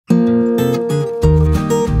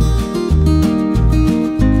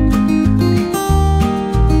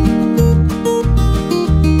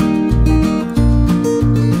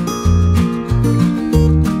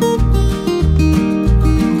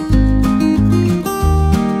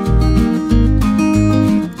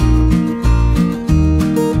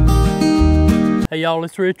Hey y'all,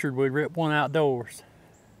 it's Richard with Rip One Outdoors.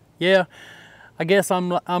 Yeah, I guess I'm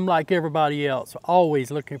like everybody else,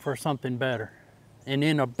 always looking for something better. And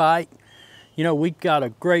in a bike, you know, we got a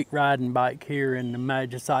great riding bike here in the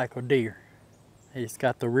Magicycle Deer. It's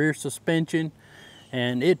got the rear suspension,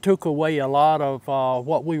 and it took away a lot of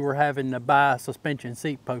what we were having to buy suspension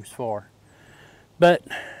seat posts for. But,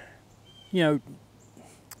 you know,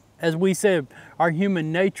 as we said, our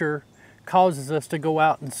human nature causes us to go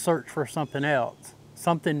out and search for something else,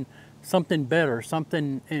 something better,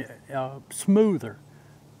 something smoother,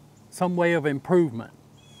 some way of improvement.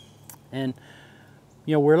 And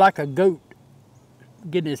you know, we're like a goat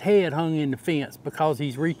getting his head hung in the fence because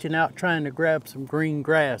he's reaching out trying to grab some green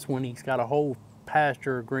grass when he's got a whole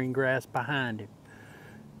pasture of green grass behind him.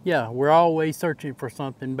 Yeah, we're always searching for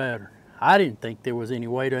something better. I didn't think there was any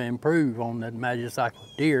way to improve on the Magicycle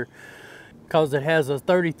Deer because it has a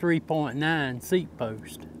 33.9 seat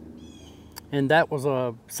post. And that was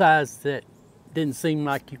a size that didn't seem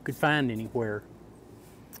like you could find anywhere.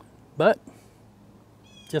 But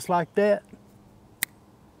just like that,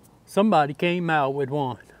 somebody came out with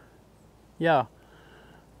one. Yeah,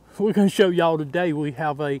 we're going to show y'all today. We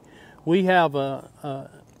have a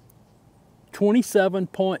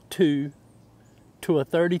 27.2 to a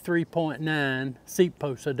 33.9 seat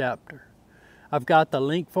post adapter. I've got the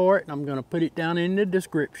link for it, and I'm going to put it down in the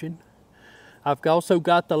description. I've also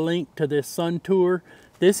got the link to this Suntour.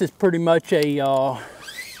 This is pretty much the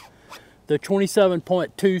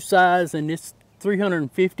 27.2 size, and it's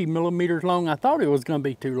 350 millimeters long. I thought it was going to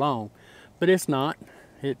be too long, but it's not.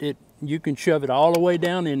 You can shove it all the way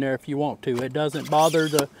down in there if you want to. It doesn't bother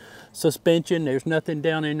the suspension. There's nothing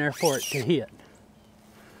down in there for it to hit.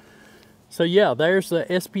 So yeah, there's the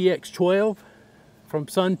SPX 12 from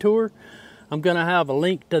Suntour. I'm going to have a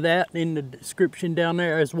link to that in the description down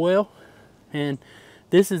there as well. And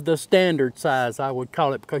this is the standard size, I would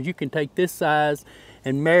call it, because you can take this size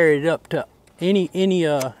and marry it up to any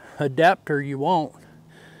adapter you want.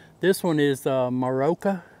 This one is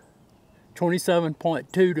Maroka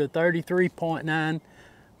 27.2 to 33.9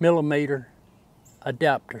 millimeter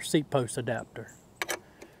adapter, seat post adapter.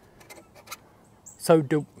 So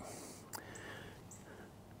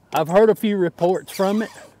I've heard a few reports from it,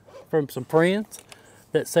 from some friends,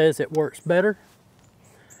 that says it works better.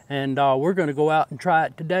 And we're going to go out and try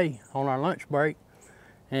it today on our lunch break,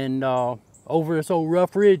 and over this old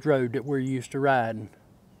rough ridge road that we're used to riding.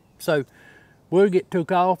 So we'll get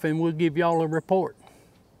took off and we'll give y'all a report.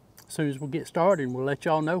 As soon as we get started, we'll let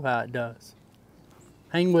y'all know how it does.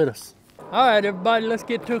 Hang with us. All right, everybody, let's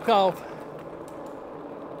get took off.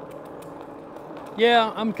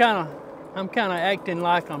 Yeah, I'm kind of acting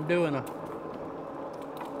like I'm doing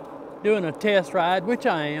a test ride, which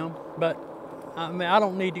I am, but I mean, I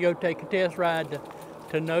don't need to go take a test ride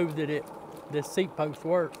to know that this seat post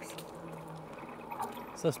works.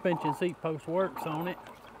 Suspension seat post works on it.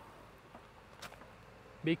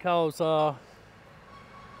 Because, let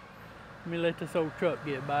me let this old truck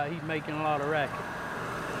get by. He's making a lot of racket.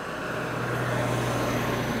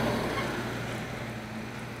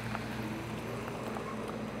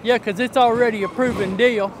 Yeah, because it's already a proven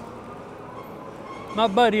deal. My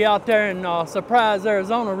buddy out there in Surprise,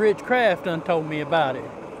 Arizona, Rich Craft, done told me about it.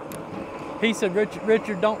 He said,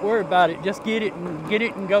 Richard, don't worry about it. Just get it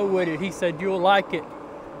and go with it. He said, you'll like it.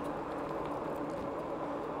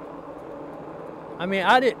 I mean,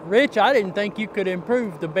 Rich, I didn't think you could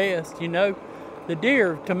improve the best, you know. The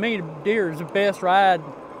Deer, to me, the Deer is the best ride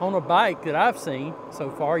on a bike that I've seen so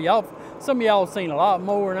far. Some of y'all have seen a lot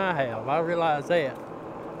more than I have. I realize that.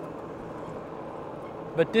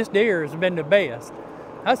 But this Deer has been the best.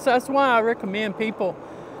 That's why I recommend people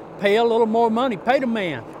pay a little more money. Pay the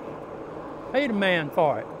man. Pay the man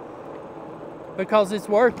for it. Because it's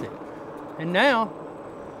worth it. And now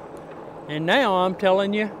I'm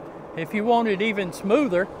telling you, if you want it even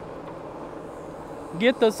smoother,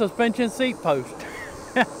 get the suspension seat post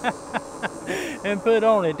and put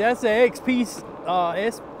on it. That's the SPX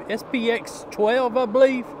 12, I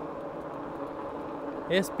believe.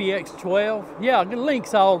 SPX 12. Yeah, the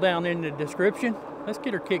link's all down in the description. Let's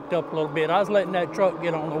get her kicked up a little bit. I was letting that truck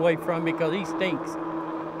get on the way from me because he stinks.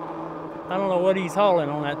 I don't know what he's hauling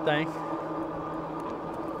on that thing.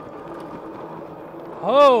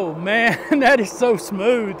 Oh man, that is so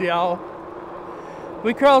smooth, y'all.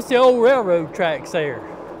 We crossed the old railroad tracks there,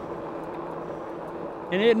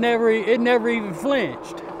 and it never even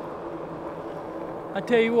flinched. I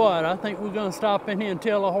tell you what, I think we're gonna stop in here and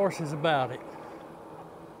tell the horses about it.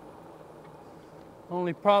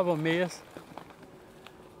 Only problem is,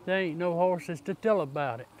 there ain't no horses to tell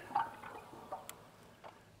about it.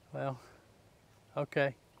 Well,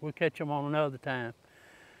 okay. We'll catch them on another time.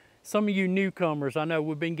 Some of you newcomers, I know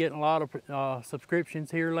we've been getting a lot of subscriptions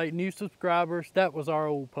here lately. New subscribers, that was our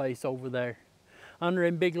old place over there. Under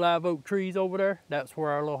them big live oak trees over there, that's where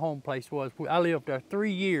our little home place was. I lived there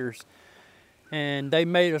 3 years, and they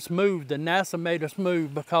made us move. The NASA made us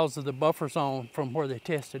move because of the buffer zone from where they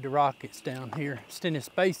tested the rockets down here, Stennis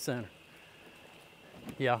Space Center.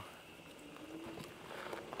 Yeah.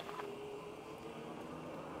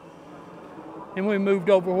 And we moved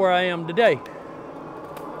over where I am today.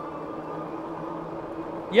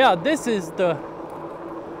 Yeah, this is the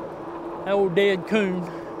old dead coon.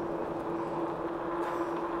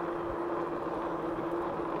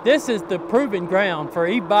 This is the proving ground for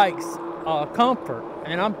e-bikes comfort,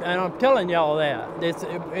 and I'm telling y'all that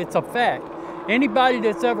it's a fact. Anybody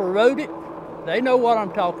that's ever rode it, they know what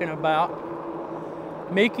I'm talking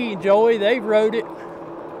about. Mickey and Joey, they've rode it.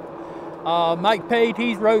 Mike Pate,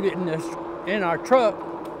 he's rode it in our truck,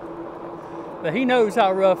 but he knows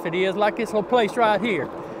how rough it is. Like this little place right here.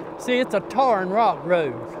 See, it's a tar and rock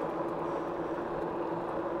road.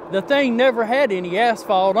 The thing never had any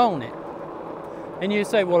asphalt on it. And you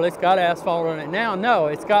say, well, it's got asphalt on it now. No,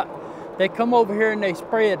 they come over here and they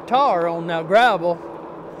spread tar on the gravel,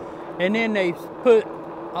 and then they put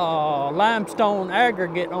limestone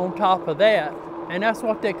aggregate on top of that, and that's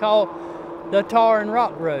what they call the tar and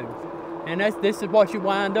rock road. And this is what you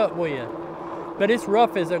wind up with. But it's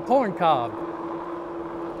rough as a corn cob.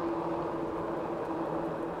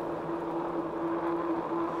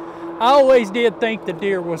 I always did think the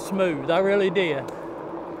Deer was smooth. I really did.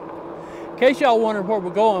 In case y'all wondering where we're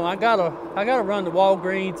going, I gotta run to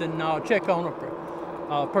Walgreens and check on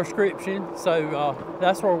a prescription. So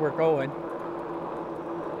that's where we're going.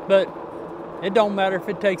 But it don't matter if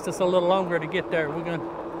it takes us a little longer to get there.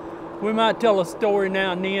 We might tell a story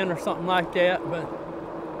now and then or something like that. But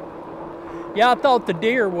yeah, I thought the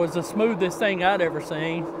Deer was the smoothest thing I'd ever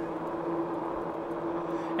seen.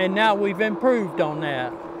 And now we've improved on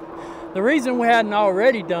that. The reason we hadn't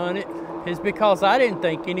already done it is because I didn't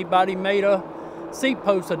think anybody made a seat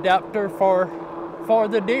post adapter for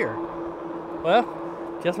the Deer. Well,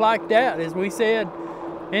 just like that, as we said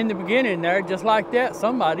in the beginning there, just like that,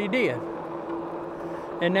 somebody did.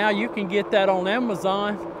 And now you can get that on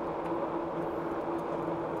Amazon.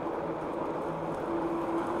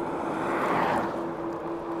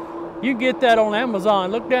 You can get that on Amazon.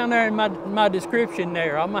 Look down there in my description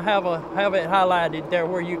there. I'm gonna have it highlighted there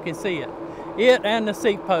where you can see it. It and the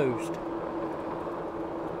seat post.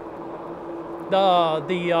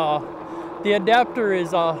 The adapter is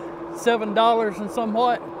 $7 and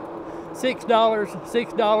somewhat,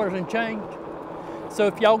 $6 and change. So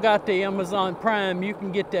if y'all got the Amazon Prime, you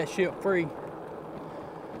can get that shipped free.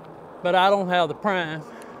 But I don't have the Prime.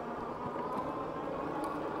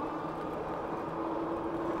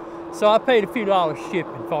 So I paid a few dollars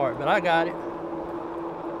shipping for it, but I got it.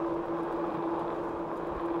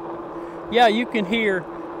 Yeah, you can hear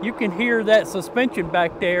that suspension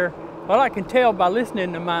back there. Well, I can tell by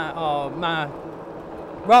listening to my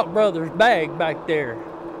Rock Brothers bag back there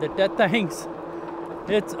that thing's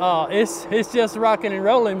it's just rocking and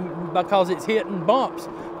rolling because it's hitting bumps.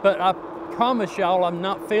 But I promise y'all, I'm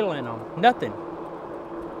not feeling them. Nothing.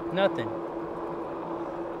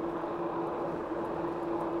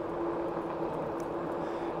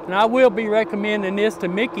 And I will be recommending this to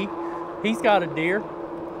Mickey. He's got a Deer.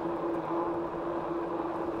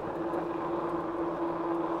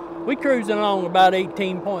 We cruising along about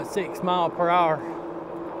 18.6 miles per hour.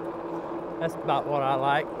 That's about what I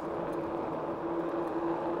like.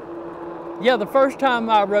 Yeah, the first time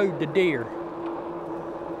I rode the Deer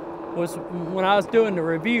was when I was doing the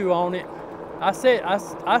review on it. I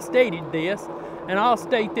stated this, and I'll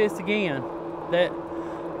state this again, that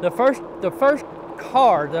the first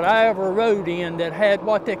car that I ever rode in that had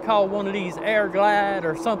what they call one of these air glide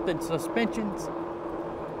or something suspensions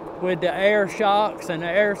with the air shocks and the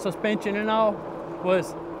air suspension and all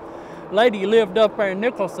was a lady lived up there in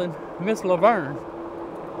Nicholson, Miss Laverne.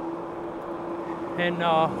 And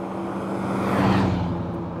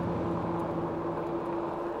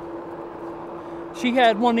she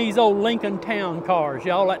had one of these old Lincoln Town cars.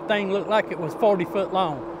 Y'all, that thing looked like it was 40 foot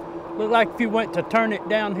long. Looked like if you went to turn it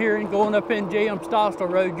down here and going up in J.M. Stossel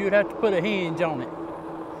Road, you'd have to put a hinge on it.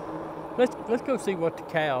 Let's go see what the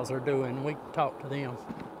cows are doing, and we can talk to them.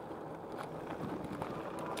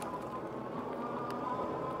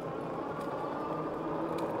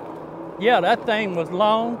 Yeah, that thing was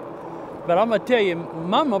long, but I'm gonna tell you,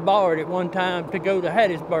 Mama borrowed it one time to go to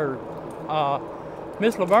Hattiesburg.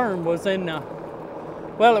 Miss Laverne was in the,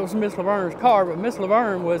 well, it was Miss Laverne's car, but Miss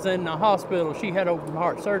Laverne was in the hospital. She had open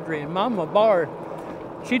heart surgery, and Mama borrowed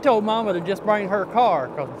She told Mama to just bring her car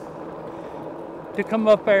to come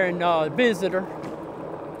up there and visit her.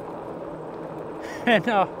 And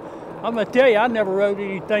I'm gonna tell you, I never rode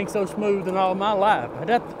anything so smooth in all my life.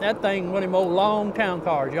 That thing, one of them old long town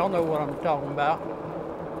cars. Y'all know what I'm talking about.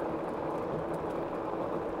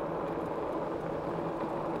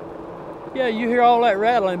 Yeah, you hear all that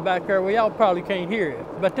rattling back there. Well, y'all probably can't hear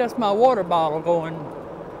it, but that's my water bottle going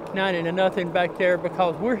 90 to nothing back there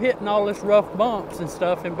because we're hitting all this rough bumps and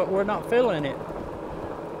stuff, but we're not feeling it.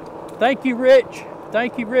 Thank you, Rich.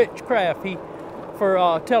 Thank you, Rich Craft,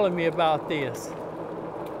 for telling me about this.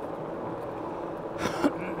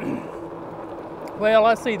 Well,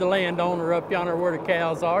 I see the landowner up yonder where the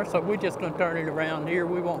cows are, so we're just gonna turn it around here.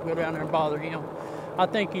 We won't go down there and bother him. I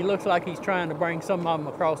think he looks like he's trying to bring some of them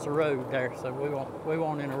across the road there, so we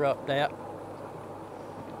won't interrupt that.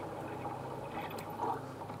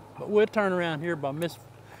 But we'll turn around here by Miss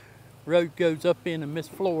Road goes up into Miss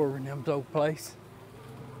Floor in them's old place.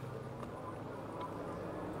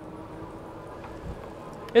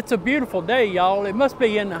 It's a beautiful day, y'all. It must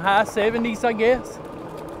be in the high 70s, I guess.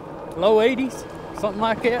 Low 80s, something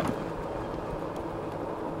like that.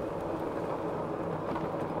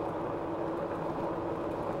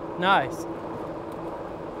 Nice.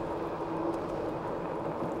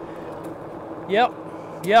 Yep.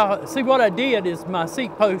 Yeah, see what I did is my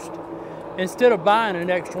seat post, instead of buying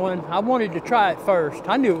an extra one, I wanted to try it first.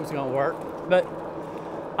 I knew it was gonna work, but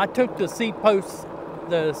I took the seat post,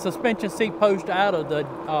 the suspension seat post out of the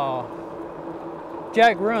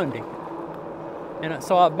Jack Rundy. And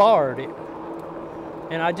so I borrowed it.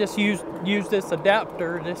 And I just used this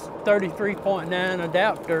adapter, this 33.9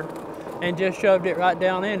 adapter, and just shoved it right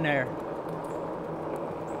down in there.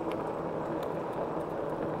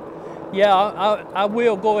 Yeah, I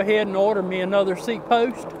will go ahead and order me another seat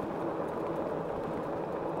post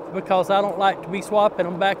because I don't like to be swapping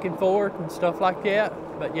them back and forth and stuff like that.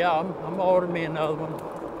 But yeah, I'm gonna order me another one.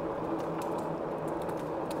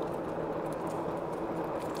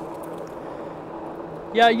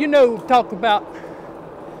 Yeah, you know, talking about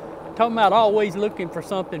always looking for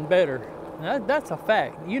something better. That's a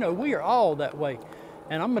fact. You know, we are all that way.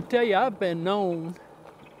 And I'm gonna tell you, I've been known,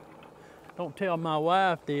 don't tell my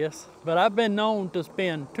wife this, but I've been known to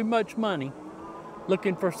spend too much money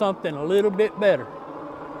looking for something a little bit better.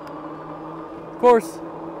 Of course,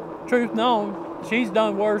 truth known, she's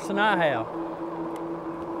done worse than I have.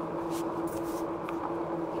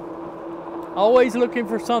 Always looking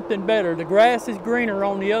for something better. The grass is greener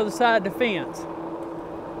on the other side of the fence.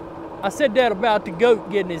 I said that about the goat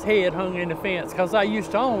getting his head hung in the fence because I used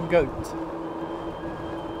to own goats.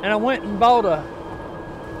 And I went and bought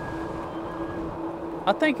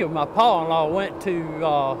I think it was my pa-in-law went to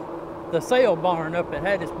the sale barn up at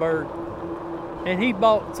Hattiesburg, and he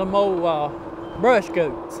bought some old brush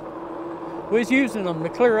goats. We was using them to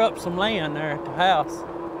clear up some land there at the house.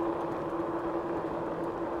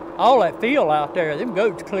 All that field out there, them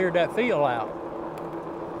goats cleared that field out.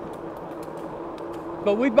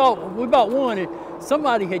 But we bought one, and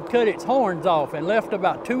somebody had cut its horns off and left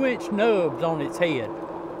about 2-inch nubs on its head.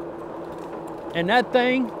 And that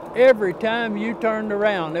thing, every time you turned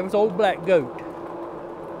around, there was an old black goat.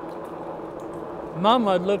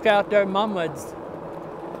 Mama'd look out there, Mama'd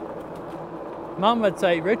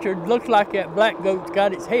say, Richard, looks like that black goat's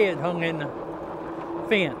got its head hung in the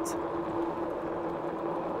fence.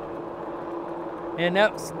 And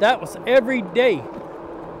that was every day.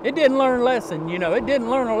 It didn't learn a lesson, you know. It didn't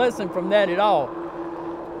learn a lesson from that at all.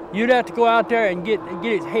 You'd have to go out there and get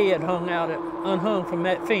its head unhung from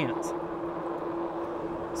that fence.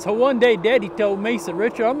 So one day, Daddy told me, he said,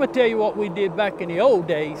 Richard, I'm gonna tell you what we did back in the old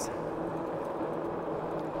days.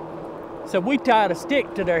 So we tied a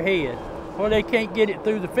stick to their head where they can't get it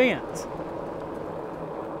through the fence.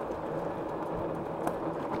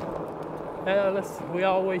 We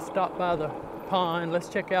always stop by the pond. Let's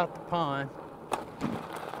check out the pond.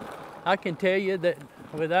 I can tell you that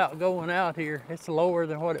without going out here, it's lower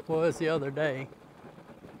than what it was the other day.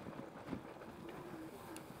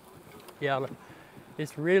 Yeah,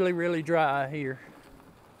 it's really, really dry here.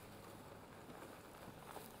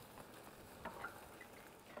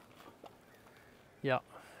 Yeah,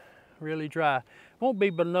 really dry. Won't be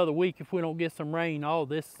but another week if we don't get some rain. All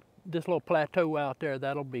this little plateau out there,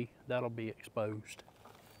 that'll be exposed.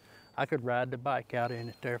 I could ride the bike out in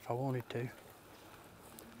it there if I wanted to.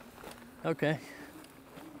 Okay.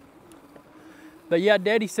 But yeah,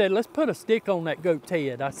 Daddy said, let's put a stick on that goat's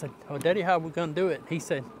head. I said, oh, Daddy, how are we gonna do it? He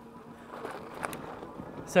said,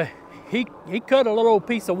 so he cut a little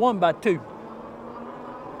piece of 1x2.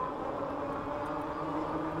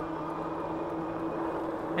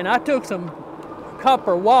 And I took some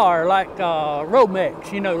copper wire like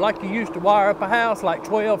Romex, you know, like you used to wire up a house, like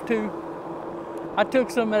 12-2. I took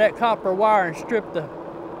some of that copper wire and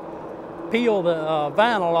peeled the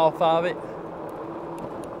vinyl off of it.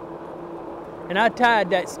 And I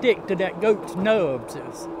tied that stick to that goat's nubs.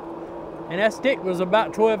 And that stick was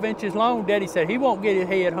about 12 inches long. Daddy said he won't get his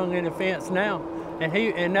head hung in the fence now.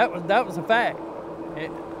 And that was a fact.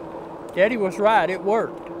 Daddy was right, it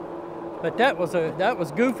worked. But that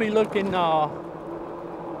was goofy looking, that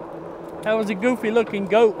was a goofy looking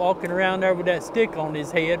goat walking around there with that stick on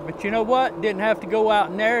his head. But you know what? Didn't have to go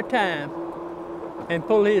out in there time and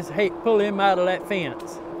pull him out of that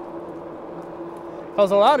fence.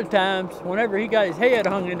 Because a lot of times, whenever he got his head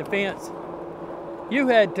hung in the fence, you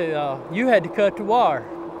had to cut the wire.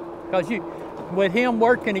 Because with him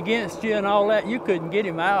working against you and all that, you couldn't get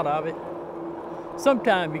him out of it.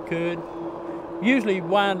 Sometimes you could. Usually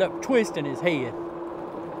wind up twisting his head.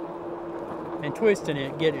 And twisting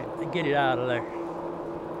it, get it out of there.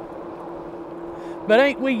 But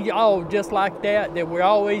ain't we all just like that we're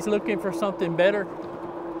always looking for something better?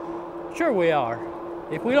 Sure we are.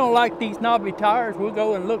 If we don't like these knobby tires, we'll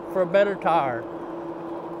go and look for a better tire.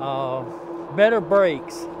 Better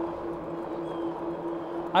brakes.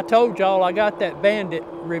 I told y'all I got that Bandit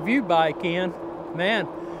review bike in. Man,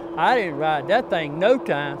 I didn't ride that thing no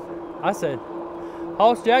time. I said,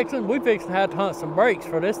 Hoss Jackson, we fixing to have to hunt some brakes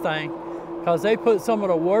for this thing, because they put some of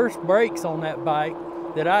the worst brakes on that bike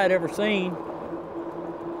that I had ever seen.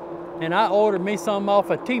 And I ordered me some off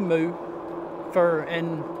of Temu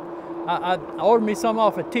I ordered me some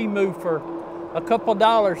off of Temu for a couple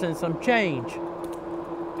dollars and some change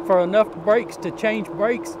for enough brakes to change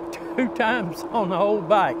brakes 2 times on the whole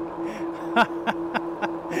bike.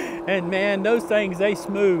 And man, those things, they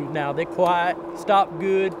smooth now. They're quiet, stop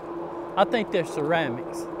good. I think they're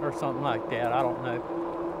ceramics or something like that. I don't know.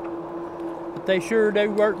 But they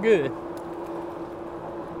work good.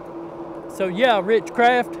 So yeah, Rich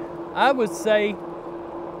Craft, I would say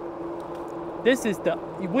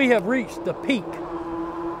we have reached the peak,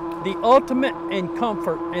 the ultimate in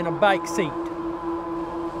comfort in a bike seat.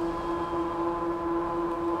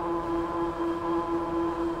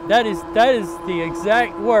 That is the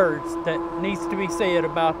exact words that needs to be said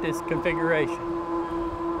about this configuration.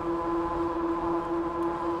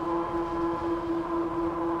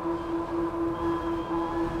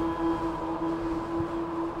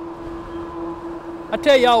 I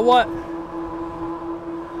tell y'all what,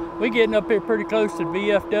 we getting up here pretty close to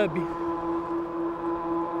VFW.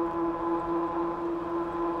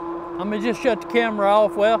 I'm gonna just shut the camera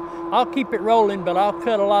off. Well, I'll keep it rolling, but I'll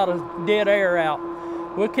cut a lot of dead air out.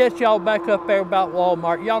 We'll catch y'all back up there about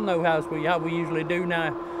Walmart. Y'all know how we usually do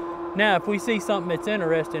now. Now, if we see something that's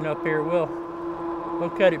interesting up here, we'll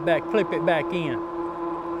cut it back, flip it back in.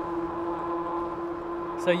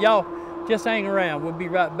 So y'all just hang around. We'll be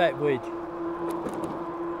right back with you.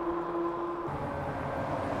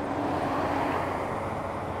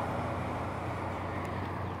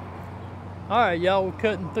 All right, y'all, we're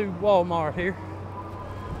cutting through Walmart here,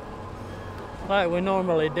 like we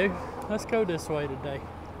normally do. Let's go this way today.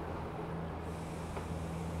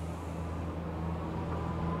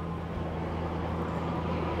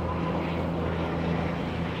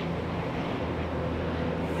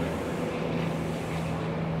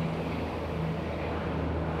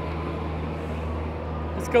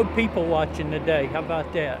 Let's go people watching today. How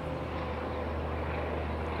about that?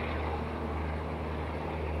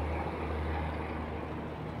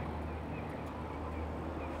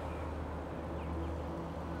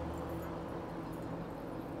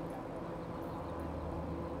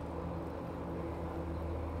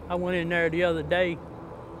 I went in there the other day.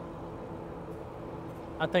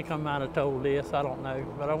 I think I might have told this, I don't know.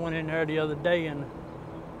 But I went in there the other day and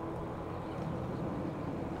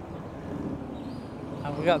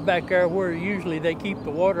we got back there where usually they keep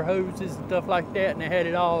the water hoses and stuff like that, and they had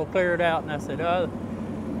it all cleared out. And I said,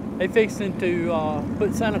 they fixing to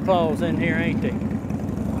put Santa Claus in here, ain't they?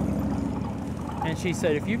 And she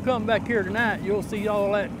said, if you come back here tonight, you'll see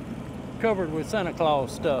all that covered with Santa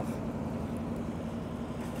Claus stuff.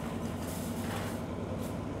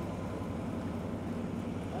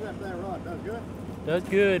 Does good? Does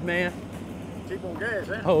good, man. Cheap on gas,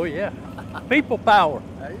 eh? Oh, yeah. People power.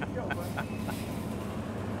 There you go, man.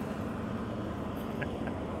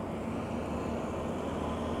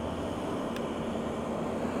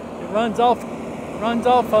 It runs off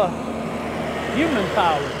human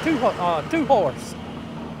power, two horse.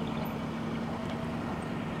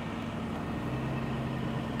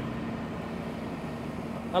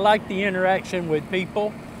 I like the interaction with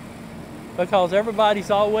people, because everybody's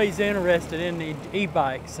always interested in the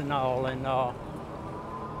e-bikes and all, and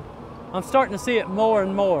I'm starting to see it more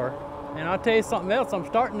and more. And I'll tell you something else, I'm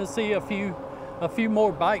starting to see a few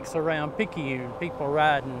more bikes around Picayune, people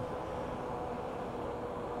riding.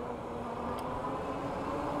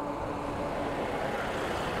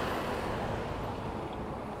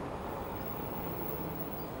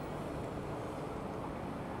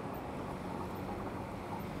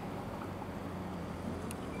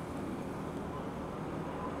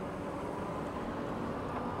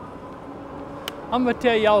 I'm gonna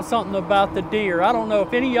tell y'all something about the deer. I don't know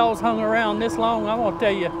if any of y'all's hung around this long. I'm gonna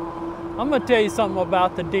tell you something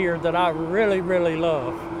about the deer that I really, really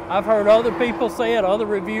love. I've heard other people say it, other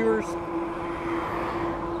reviewers,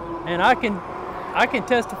 and I can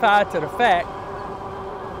testify to the fact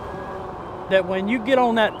that when you get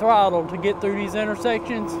on that throttle to get through these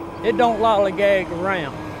intersections, it don't lollygag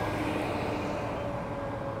around.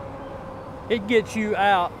 It gets you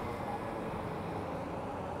out.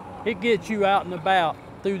 It gets you out and about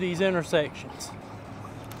through these intersections.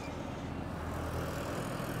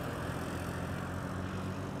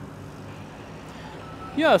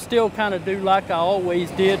 You know, I still kind of do like I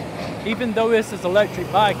always did. Even though this is an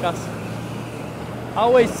electric bike, I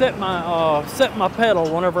always set my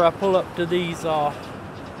pedal whenever I pull up to these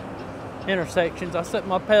intersections. I set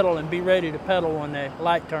my pedal and be ready to pedal when the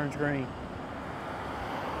light turns green.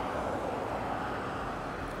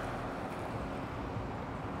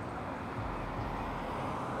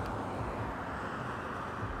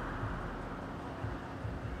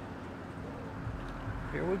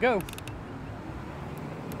 Here we go.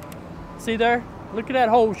 See there? Look at that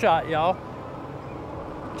hole shot, y'all.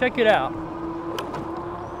 Check it out.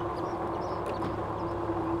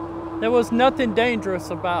 There was nothing dangerous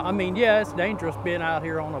about, I mean, yeah, it's dangerous being out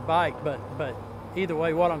here on a bike, but either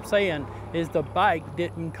way, what I'm saying is the bike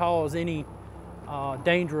didn't cause any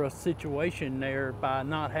dangerous situation there by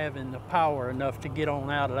not having the power enough to get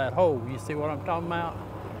on out of that hole. You see what I'm talking about?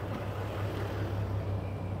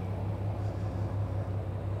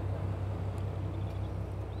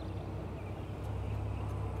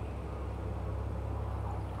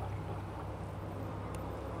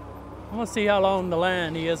 I'm gonna see how long the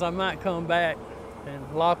line is. I might come back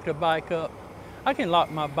and lock the bike up. I can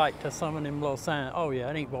lock my bike to some of them little signs. Oh yeah,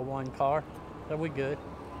 it ain't but one car, so we good.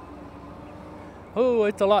 Oh,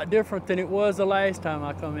 it's a lot different than it was the last time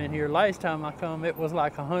I come in here. Last time I come, it was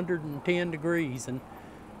like 110 degrees, and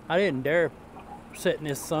I didn't dare sit in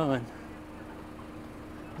this sun.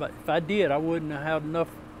 But if I did, I wouldn't have had enough,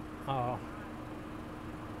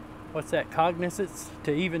 what's that, cognizance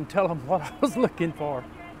to even tell them what I was looking for.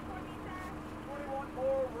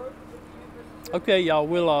 Okay, y'all,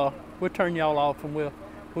 we'll turn y'all off and we'll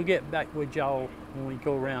get back with y'all when we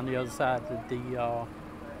go around the other side of the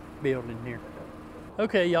building here.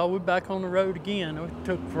 Okay, y'all, we're back on the road again. It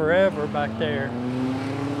took forever back there.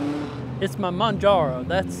 It's my Manjaro.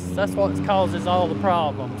 That's what causes all the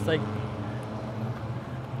problems.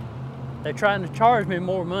 They're trying to charge me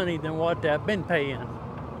more money than what I've been paying.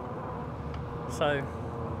 So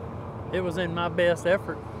it was in my best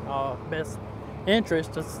effort, best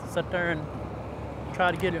interest to sit there and try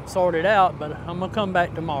to get it sorted out, but I'm gonna come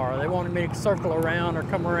back tomorrow. They wanted me to circle around or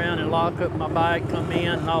come around and lock up my bike, come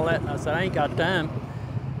in and all that, and I said, I ain't got time.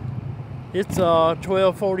 It's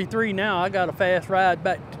 12:43 now. I got a fast ride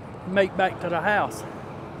back to make back to the house.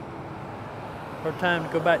 For time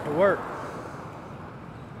to go back to work.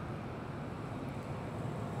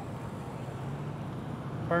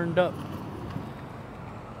 Burned up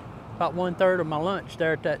about 1/3 of my lunch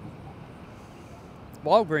there at that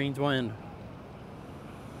Walgreens window.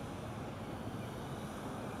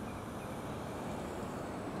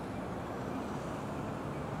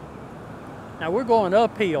 Now we're going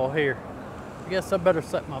uphill here. I guess I better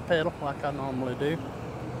set my pedal like I normally do.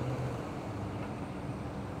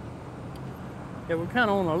 Yeah, we're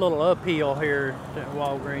kind of on a little uphill here at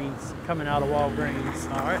Walgreens, coming out of Walgreens.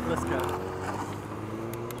 All right, let's go.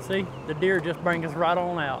 See, the deer just bring us right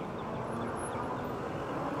on out.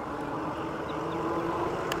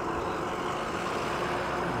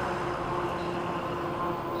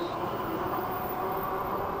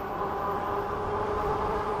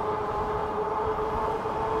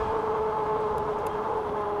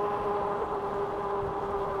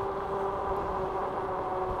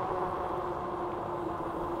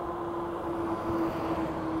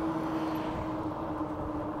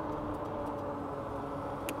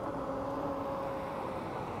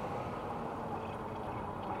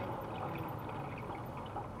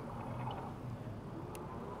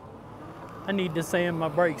 I need to sand my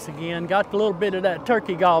brakes again. Got a little bit of that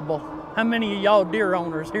turkey gobble. How many of y'all deer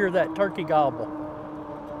owners hear that turkey gobble?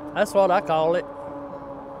 That's what I call it.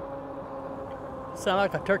 Sound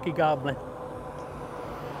like a turkey gobbling.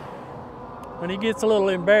 When it gets a little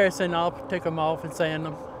embarrassing, I'll take them off and sand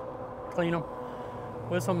them, clean them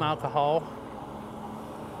with some alcohol.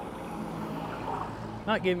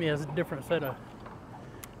 Might give me a different set of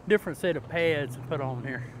pads to put on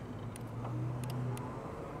here.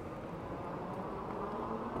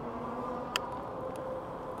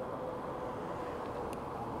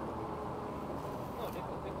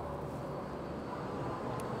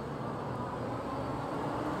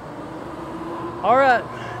 All right,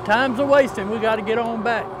 time's a wasting. We got to get on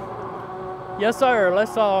back. Yes, sir.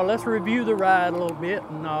 Let's review the ride a little bit.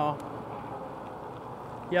 And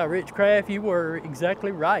yeah, Rich Craft, you were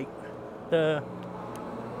exactly right. The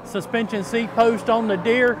suspension seat post on the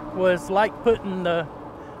Deer was like putting the.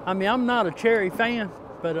 I mean, I'm not a cherry fan,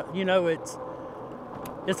 but you know, it's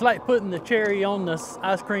like putting the cherry on the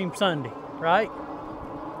ice cream sundae, right?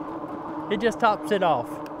 It just tops it off.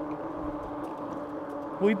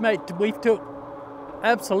 We've took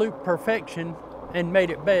absolute perfection and made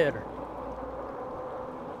it better.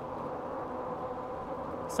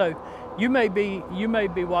 So you may be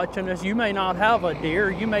watching us. You may not have a Deer.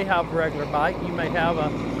 You may have a regular bike. You may have a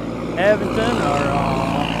Avington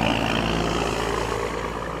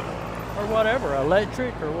or whatever,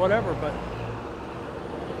 electric or whatever. But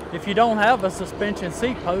if you don't have a suspension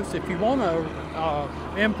seat post, if you want to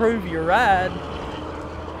improve your ride,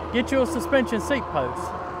 get you a suspension seat post.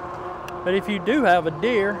 But if you do have a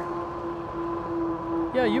Deer,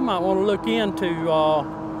 yeah, you might want to look into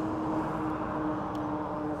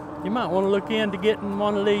getting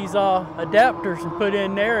one of these adapters and put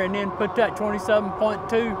in there, and then put that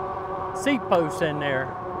 27.2 seat post in there.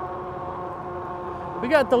 We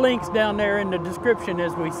got the links down there in the description,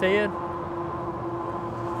 as we said.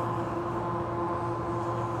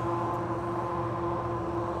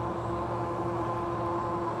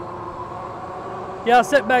 Yeah, I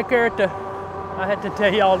sat back there I had to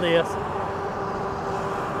tell y'all this.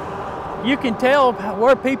 You can tell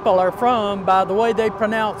where people are from by the way they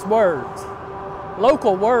pronounce words.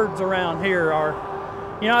 Local words around here are,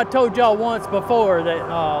 you know, I told y'all once before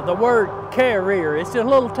that the word Carrier, it's just a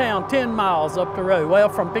little town 10 miles up the road. Well,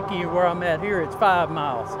 from Picayune, where I'm at here, it's 5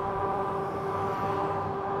 miles.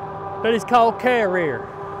 But it's called Carrier.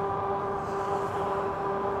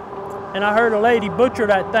 And I heard a lady butcher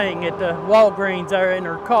that thing at the Walgreens there in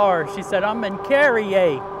her car. She said, "I'm in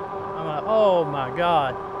Carrier." I'm like, oh my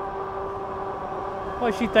God.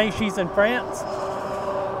 Well, she thinks she's in France.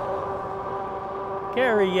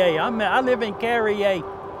 Carrier, I live in Carrier.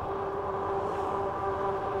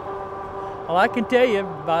 Well, I can tell you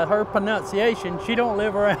by her pronunciation, she don't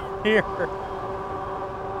live around here.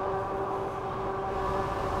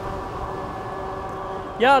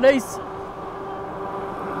 Yeah,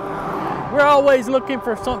 we're always looking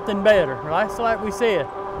for something better, right? So like we said,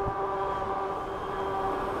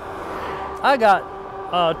 I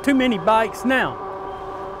got too many bikes now,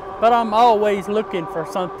 but I'm always looking for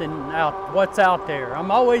something what's out there. I'm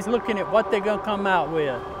always looking at what they're gonna come out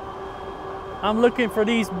with. I'm looking for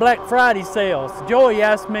these Black Friday sales. Joey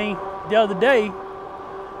asked me the other day,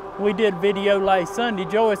 we did a video last Sunday,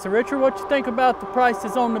 Joey said, "Richard, what you think about the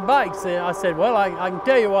prices on the bikes?" And I said, well, I can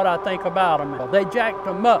tell you what I think about them. They jacked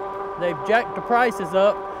them up. They've jacked the prices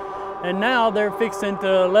up, and now they're fixing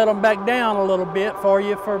to let them back down a little bit for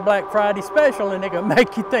you for Black Friday special, and they're gonna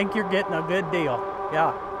make you think you're getting a good deal.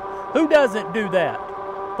 Yeah, who doesn't do that?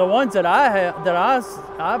 The ones that I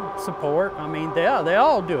support, I mean, they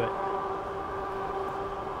all do it.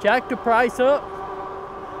 Jack the price up,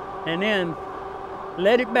 and then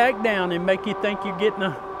let it back down and make you think you're getting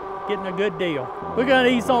a good deal. We're gonna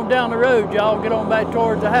ease on down the road, y'all. Get on back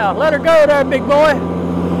towards the house. Let her go there, big boy.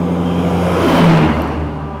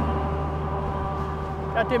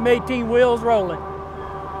 Got them 18 wheels rolling.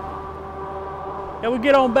 And we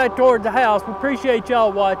get on back towards the house. We appreciate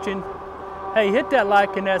y'all watching. Hey, hit that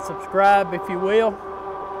like and that subscribe if you will.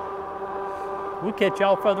 We'll catch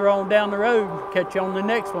y'all further on down the road. Catch you on the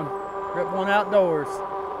next one. Rip One Outdoors.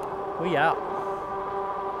 We out.